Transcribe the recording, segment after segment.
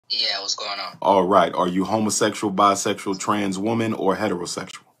What's going on? All right. Are you homosexual, bisexual, trans woman, or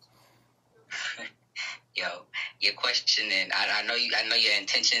heterosexual? Yo, your question, and I know your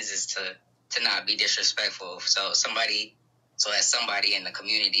intentions is to not be disrespectful. So as somebody in the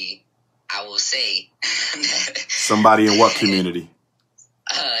community, I will say somebody in what community?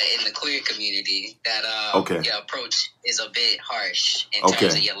 In the queer community, that your approach is a bit harsh in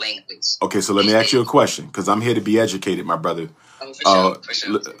terms of your language. Okay, so let me ask you a question, because I'm here to be educated, my brother. Oh, for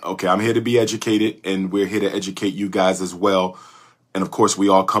sure. Okay, I'm here to be educated, and we're here to educate you guys as well. And of course, we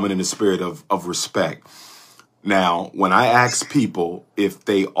all coming in the spirit of respect. Now, when I ask people if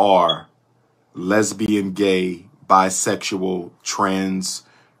they are lesbian, gay, bisexual,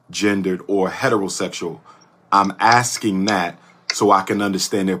 transgendered, or heterosexual, I'm asking that so I can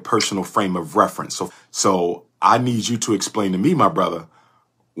understand their personal frame of reference. So I need you to explain to me, my brother,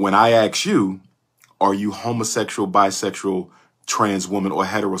 when I ask you, are you homosexual, bisexual, trans woman, or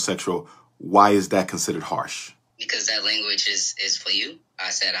heterosexual, why is that considered harsh? Because that language is for you.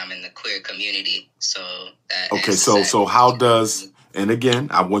 I said I'm in the queer community, so that. Okay, so how does, and again,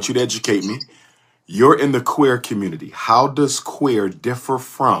 I want you to educate me. You're in the queer community. How does queer differ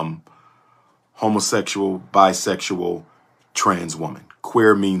from homosexual, bisexual, trans woman?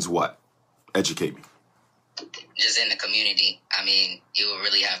 Queer means what? Educate me. Just in the community. I mean, you will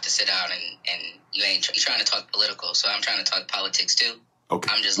really have to sit down and you're trying to talk political, so I'm trying to talk politics too. Okay.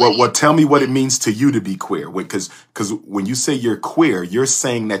 Well, tell me what it means to you to be queer. Because when you say you're queer, you're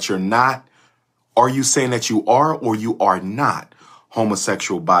saying that you're not. Are you saying that you are or you are not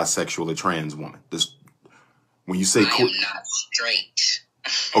homosexual, bisexual, or trans woman? When you say queer, I'm not straight.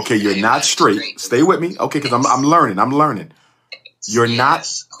 Okay, you're not straight. Stay with me. Okay, because I'm learning. You're not.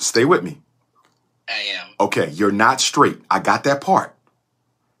 Stay with me. I am. Okay, you're not straight. I got that part.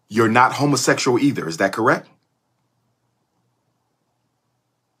 You're not homosexual either. Is that correct?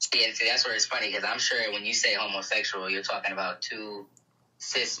 Yeah, see, that's where it's funny, because I'm sure when you say homosexual, you're talking about two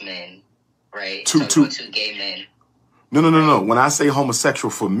cis men, right? Two gay men. No. When I say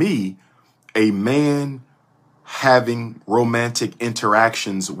homosexual, for me, a man having romantic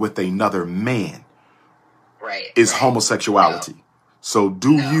interactions with another man is homosexuality. So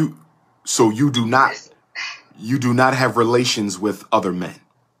you do not have relations with other men?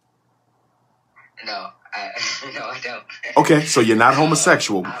 No, I don't. Okay, so you're not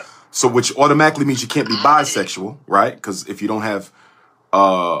homosexual, so which automatically means you can't be bisexual, right? Because if you don't have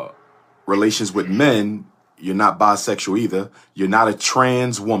relations with men, you're not bisexual either. You're not a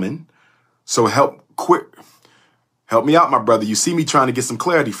trans woman. So help me out, my brother. You see me trying to get some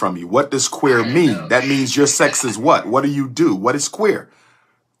clarity from you. What does queer mean? That means your sex is what? What do you do? What is queer?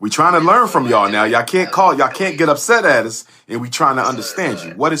 We trying to learn from y'all now. Y'all can't get upset at us, and we trying to understand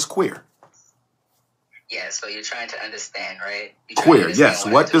you. What is queer? Yeah, so you're trying to understand, right? Queer, yes.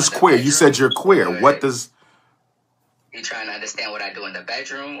 What does queer? You said you're queer. What does... You're trying to understand what I do in the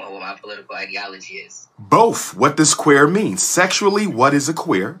bedroom or what my political ideology is? Both. What does queer mean? Sexually, what is a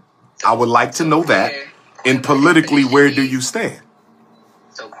queer? I would like to know that. And politically, where do you stand?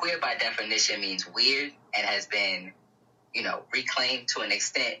 So queer by definition means weird and has been, reclaimed to an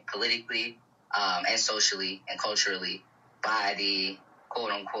extent politically and socially and culturally by the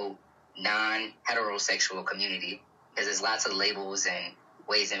quote-unquote non-heterosexual community, because there's lots of labels and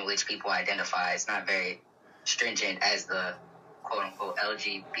ways in which people identify. It's not very stringent as the quote-unquote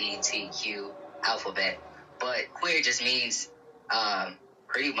LGBTQ alphabet, but queer just means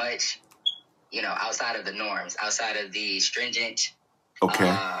pretty much, outside of the norms, outside of the stringent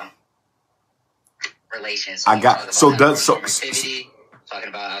relations. So talking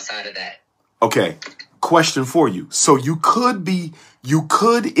about outside of that. Okay. Question for you. So you could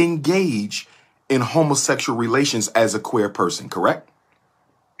engage in homosexual relations as a queer person, correct?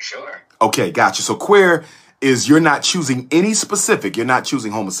 Sure. Okay, gotcha. So queer is you're not choosing any specific. You're not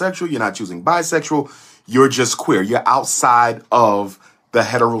choosing homosexual. You're not choosing bisexual. You're just queer. You're outside of the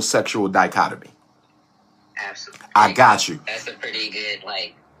heterosexual dichotomy. Absolutely. I got you. That's a pretty good,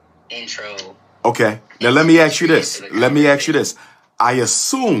 intro. Okay. Now let me ask you this. I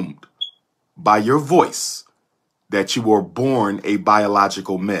assumed by your voice that you were born a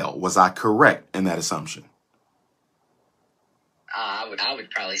biological male. Was I correct in that assumption? I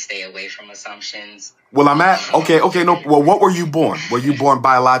would probably stay away from assumptions. Well, no. Well, what were you born? Were you born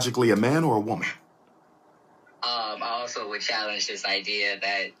biologically a man or a woman? I also would challenge this idea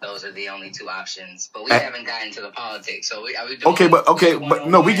that those are the only two options, but we haven't gotten to the politics. So we going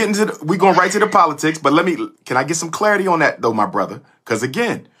right to the politics. But can I get some clarity on that though, my brother? Because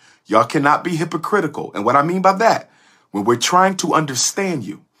again, y'all cannot be hypocritical. And what I mean by that, when we're trying to understand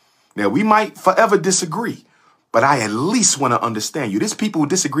you, now we might forever disagree, but I at least want to understand you. There's people who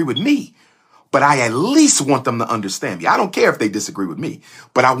disagree with me, but I at least want them to understand me. I don't care if they disagree with me,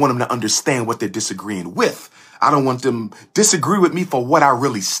 but I want them to understand what they're disagreeing with. I don't want them disagree with me for what I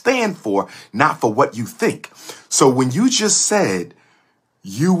really stand for, not for what you think. So when you just said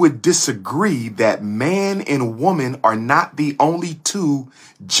you would disagree that man and woman are not the only two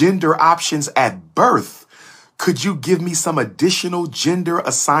gender options at birth, could you give me some additional gender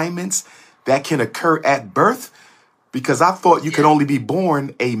assignments that can occur at birth? Because I thought you could only be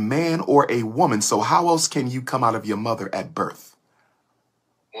born a man or a woman. So how else can you come out of your mother at birth?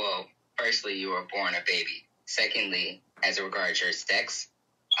 Well, firstly, you were born a baby. Secondly, as it regards your sex,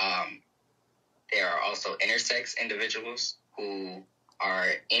 there are also intersex individuals who are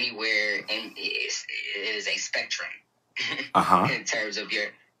anywhere in it is a spectrum in terms of your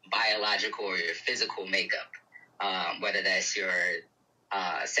biological or your physical makeup, whether that's your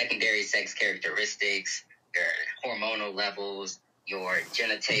secondary sex characteristics, your hormonal levels, your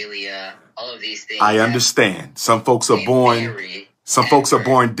genitalia, all of these things. I understand. Some folks are born. Some folks are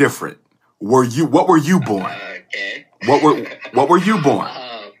born different. What were you born? Okay. What were you born?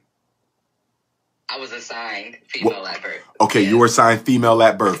 I was assigned female at birth. Okay, you were assigned female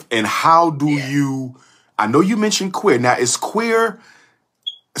at birth. And how do you? I know you mentioned queer. Now, is queer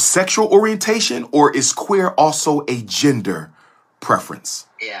sexual orientation, or is queer also a gender preference?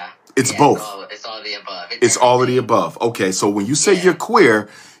 Yeah. It's both. It's all the above. It's all of the above. Okay, so when you say you're queer,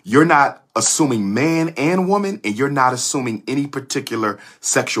 you're not assuming man and woman, and you're not assuming any particular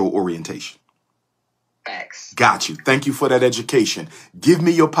sexual orientation. Facts. Got you. Thank you for that education. Give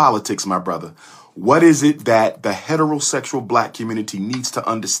me your politics, my brother. What is it that the heterosexual black community needs to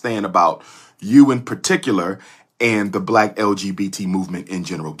understand about you in particular and the black LGBT movement in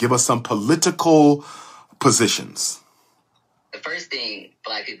general? Give us some political positions. The first thing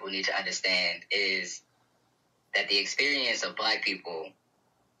black people need to understand is that the experience of black people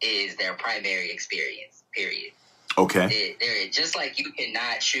is their primary experience, period. Okay. Just like you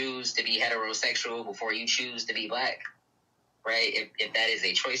cannot choose to be heterosexual before you choose to be black, right? If that is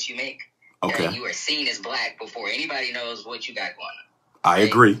a choice you make, okay, you are seen as black before anybody knows what you got going on. I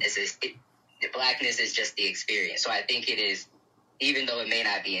agree. The blackness is just the experience. So I think it is, even though it may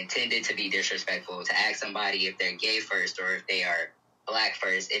not be intended to be disrespectful, to ask somebody if they're gay first or if they are black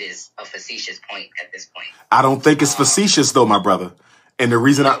first, it is a facetious point at this point. I don't think it's facetious though, my brother. And the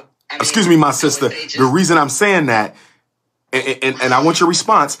reason excuse me, my sister, the reason I'm saying that, and I want your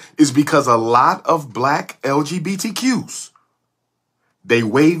response, is because a lot of black LGBTQs, they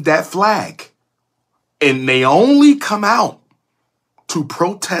wave that flag and they only come out to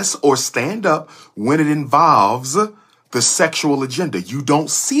protest or stand up when it involves the sexual agenda. You don't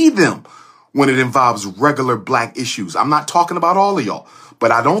see them when it involves regular black issues. I'm not talking about all of y'all,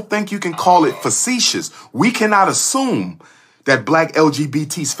 but I don't think you can call it facetious. We cannot assume that black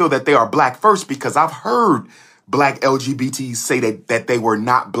LGBTs feel that they are black first, because I've heard black LGBTs say that they were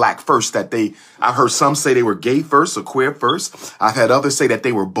not black first, I've heard some say they were gay first or queer first. I've had others say that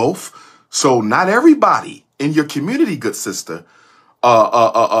they were both. So not everybody in your community, good sister,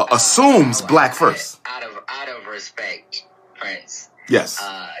 assumes black first. Out of respect, Prince. Yes.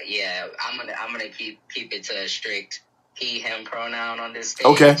 I'm gonna keep it to a strict he, him pronoun on this stage.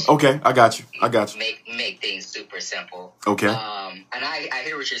 Okay. I got you. Make things super simple. Okay. And I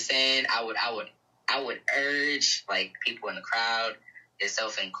hear what you're saying. I would urge like people in the crowd,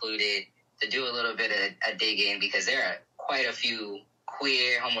 yourself included, to do a little bit of a digging, because there are quite a few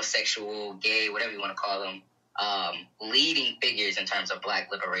queer, homosexual, gay, whatever you want to call them, leading figures in terms of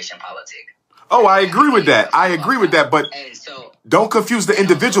black liberation politics. Oh, I agree with that. But don't confuse the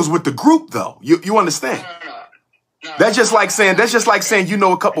individuals with the group, though. You understand? No, that's just like saying you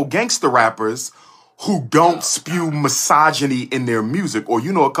know a couple gangster rappers who don't spew misogyny in their music, or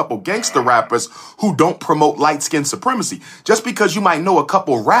you know a couple gangster rappers who don't promote light-skin supremacy. Just because you might know a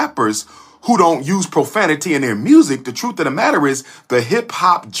couple rappers who don't use profanity in their music, the truth of the matter is the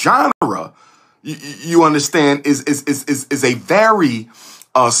hip-hop genre, you understand, is a very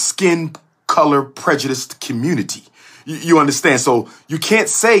skin color prejudiced community. You understand? So you can't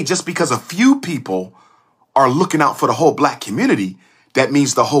say just because a few people are looking out for the whole black community, that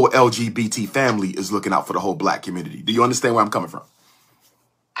means the whole LGBT family is looking out for the whole black community. Do you understand where I'm coming from?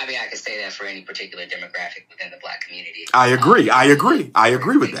 I mean, I could say that for any particular demographic within the black community. I agree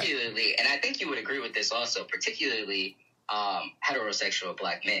with that. And I think you would agree with this also, particularly heterosexual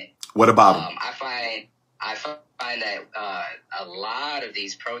black men. What about them? I find that a lot of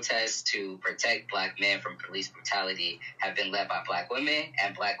these protests to protect black men from police brutality have been led by black women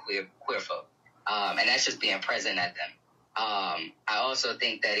and black queer folk. And that's just being present at them. I also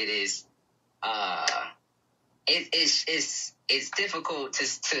think that it is it's difficult to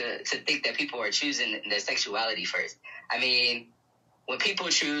think that people are choosing their sexuality first. I mean, when people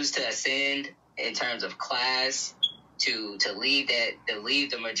choose to ascend in terms of class to leave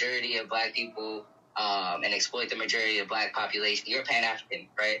the majority of Black people and exploit the majority of Black population, you're Pan-African,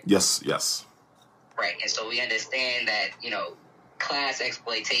 right? Yes, yes. Right, and so we understand that, class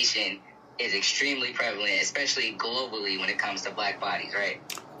exploitation is extremely prevalent, especially globally when it comes to Black bodies, right?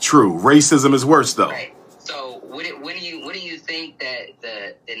 True. Racism is worse, though. Right. So what do you think that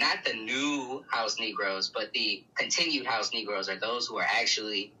the not the new house Negroes, but the continued house Negroes are those who are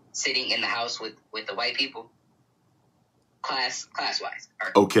actually sitting in the house with the white people, class wise?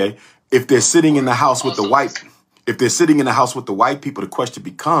 Okay. If they're sitting in the house with the white people, the question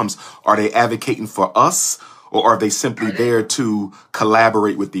becomes: are they advocating for us, or are they simply there to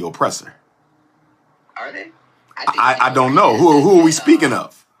collaborate with the oppressor? Are they? I don't know. Who are we speaking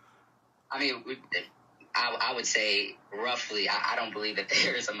of? I mean, I would say roughly, I don't believe that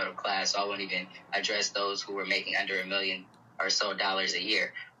there is a middle class, so I won't even address those who are making under $1 million or so dollars a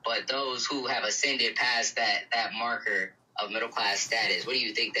year. But those who have ascended past that marker of middle class status, what do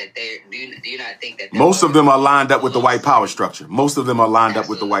you think that do you not think that most of them are lined up with the white power structure? Most of them are lined up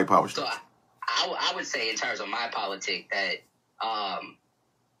with the white power structure. So I would say, in terms of my politic, that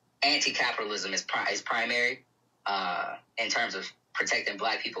anti-capitalism is primary in terms of protecting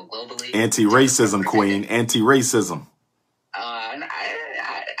Black people globally. Anti-racism, Queen. Anti-racism.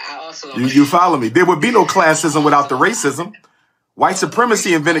 I also... You follow me? There would be no classism without the racism. White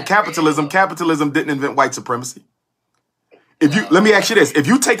supremacy invented capitalism. Capitalism didn't invent white supremacy. Let me ask you this. If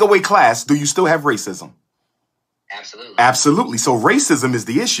you take away class, do you still have racism? Absolutely. Absolutely. So racism is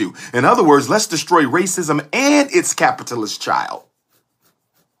the issue. In other words, let's destroy racism and its capitalist child.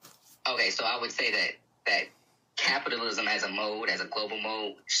 Okay, so I would say that capitalism as a mode, as a global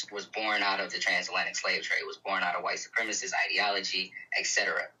mode, was born out of the transatlantic slave trade, was born out of white supremacist ideology,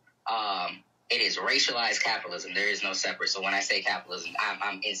 etc. It is racialized capitalism. There is no separate. So when I say capitalism,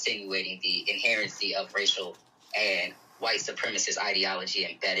 I'm insinuating the inherency of racial and white supremacist ideology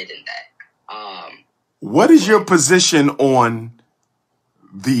embedded in that. What is your position on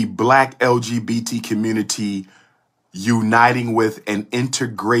the Black LGBT community uniting with and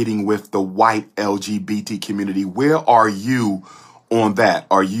integrating with the white LGBT community? Where are you on that?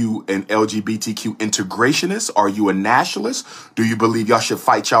 Are you an LGBTQ integrationist? Are you a nationalist? Do you believe y'all should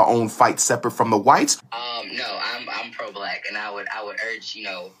fight your own fight separate from the whites? No, I'm pro-Black, and I would urge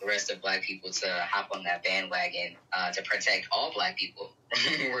the rest of Black people to hop on that bandwagon to protect all Black people,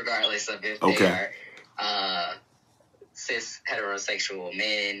 regardless of if they are cis heterosexual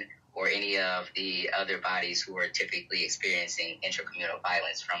men or any of the other bodies who are typically experiencing intracommunal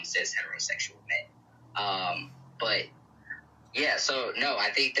violence from cis heterosexual men. But yeah, so no, I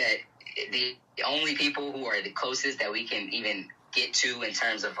think that the only people who are the closest that we can even get to in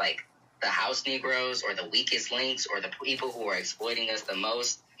terms of like the house Negroes or the weakest links or the people who are exploiting us the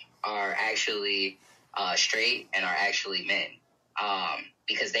most are actually straight and are actually men,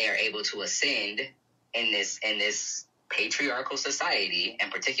 because they are able to ascend in this patriarchal society in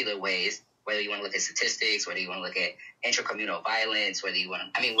particular ways, whether you want to look at statistics, whether you want to look at intracommunal violence, whether you want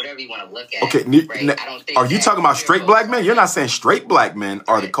to, whatever you want to look at. Okay, right? I don't think are you talking about straight Black men? You're not saying straight Black men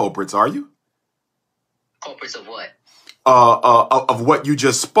are the culprits, are you? Culprits of what? Of what you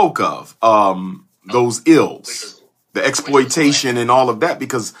just spoke of, those ills, the exploitation and all of that,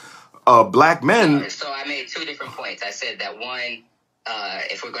 because Black men. So I made two different points. I said that one,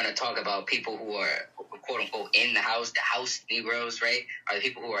 if we're going to talk about people who are quote unquote in the house Negroes, right, are the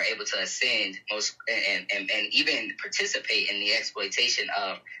people who are able to ascend most and even participate in the exploitation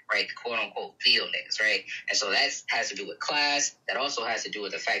of, right, quote unquote field niggas, right? And so that has to do with class. That also has to do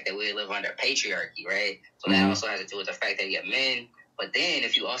with the fact that we live under patriarchy, right? So that also has to do with the fact that you have men. But then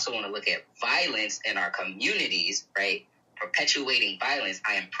if you also want to look at violence in our communities, right, perpetuating violence,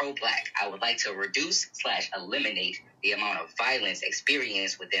 I am pro-Black. I would like to reduce / eliminate the amount of violence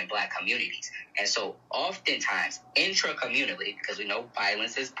experienced within Black communities. And so oftentimes, intracommunally, because we know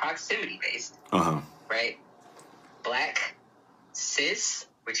violence is proximity-based, right? Black, cis,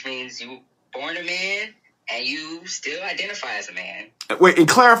 which means you born a man and you still identify as a man. Wait, and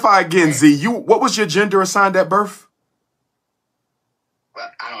clarify again, right? Z, what was your gender assigned at birth? Well,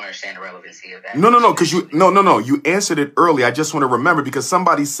 I don't understand the relevancy of that. No, because you answered it early. I just want to remember because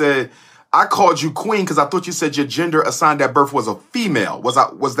somebody said, I called you queen because I thought you said your gender assigned at birth was a female. Was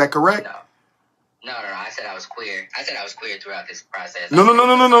that correct? No. I said I was queer. I said I was queer throughout this process. No.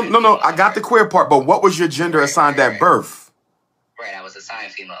 I got the queer part, but what was your gender assigned at birth? Right, I was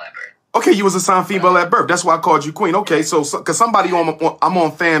assigned female at birth. Okay, you was assigned female at birth. That's why I called you queen. Okay, so because somebody I'm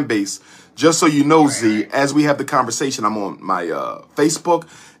on fan base Just so you know, Right, Z, right. as we have the conversation, I'm on my Facebook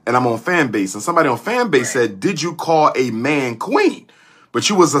and I'm on Fanbase. And somebody on Fanbase Right. said, did you call a man queen? But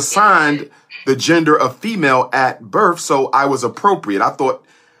you was Yeah, assigned the gender of female at birth, so I was appropriate. I thought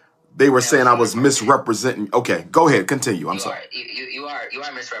they were that saying was I not was appropriate. misrepresenting. Okay, go ahead, continue. I'm You sorry. are you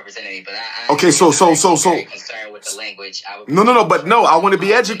are misrepresenting me, but I Okay, agree. so I'm actually very concerned with the language. I would no, prefer but for no, I queen want to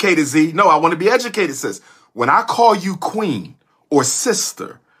be policy. educated, Z. No, I want to be educated, sis. When I call you queen or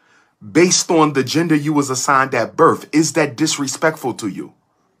sister based on the gender you was assigned at birth, is that disrespectful to you?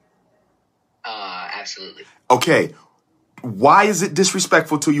 Absolutely. Okay, why is it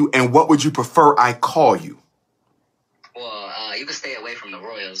disrespectful to you, and what would you prefer I call you? Well, you can stay away from the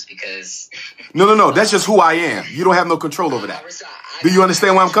Royals because No, that's just who I am. You don't have no control over that. Do you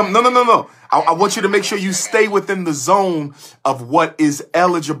understand where I'm coming? No. I want you to make sure you stay within the zone of what is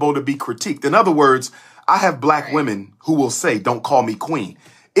eligible to be critiqued. In other words, I have black Right. women who will say, don't call me queen.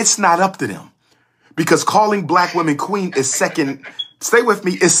 It's not up to them, because calling black women queen is second. Stay with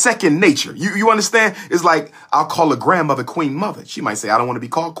me. Is second nature. You understand? It's like I'll call a grandmother queen mother. She might say, I don't want to be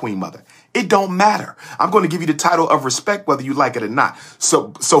called queen mother. It don't matter. I'm going to give you the title of respect, whether you like it or not.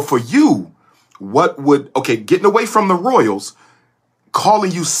 So for you, getting away from the Royals,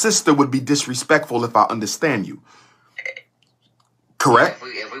 calling you sister would be disrespectful if I understand you. Correct?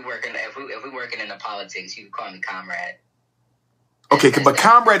 If we working in the politics, you can call me comrade. Okay, That's but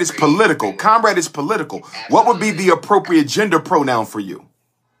comrade is pretty- political. pretty- Comrade is political. What would be the appropriate gender pronoun for you?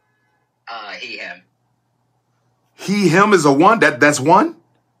 He, him. He, him is a one? That's one?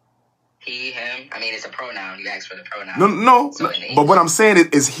 He, him. I mean, it's a pronoun. You asked for the pronoun. No. So in But what I'm saying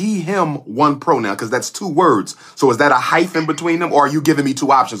is he, him, one pronoun, because that's two words. So is that a hyphen between them, or are you giving me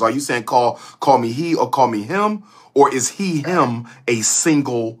two options? Are you saying call me he or call me him? Or is he, him a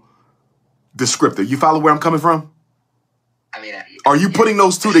single descriptor? You follow where I'm coming from? I mean, Are you putting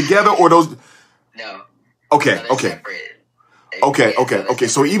those two together, or those? No. Okay, No, they're okay. separate. Okay. Yeah, no, they're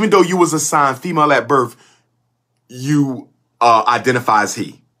So even though you was assigned female at birth, you identify as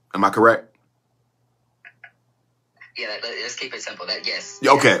he. Am I correct? Yeah, let's keep it simple. That yes.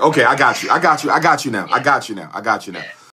 Okay. I got you now. Yeah. I got you now. Yeah.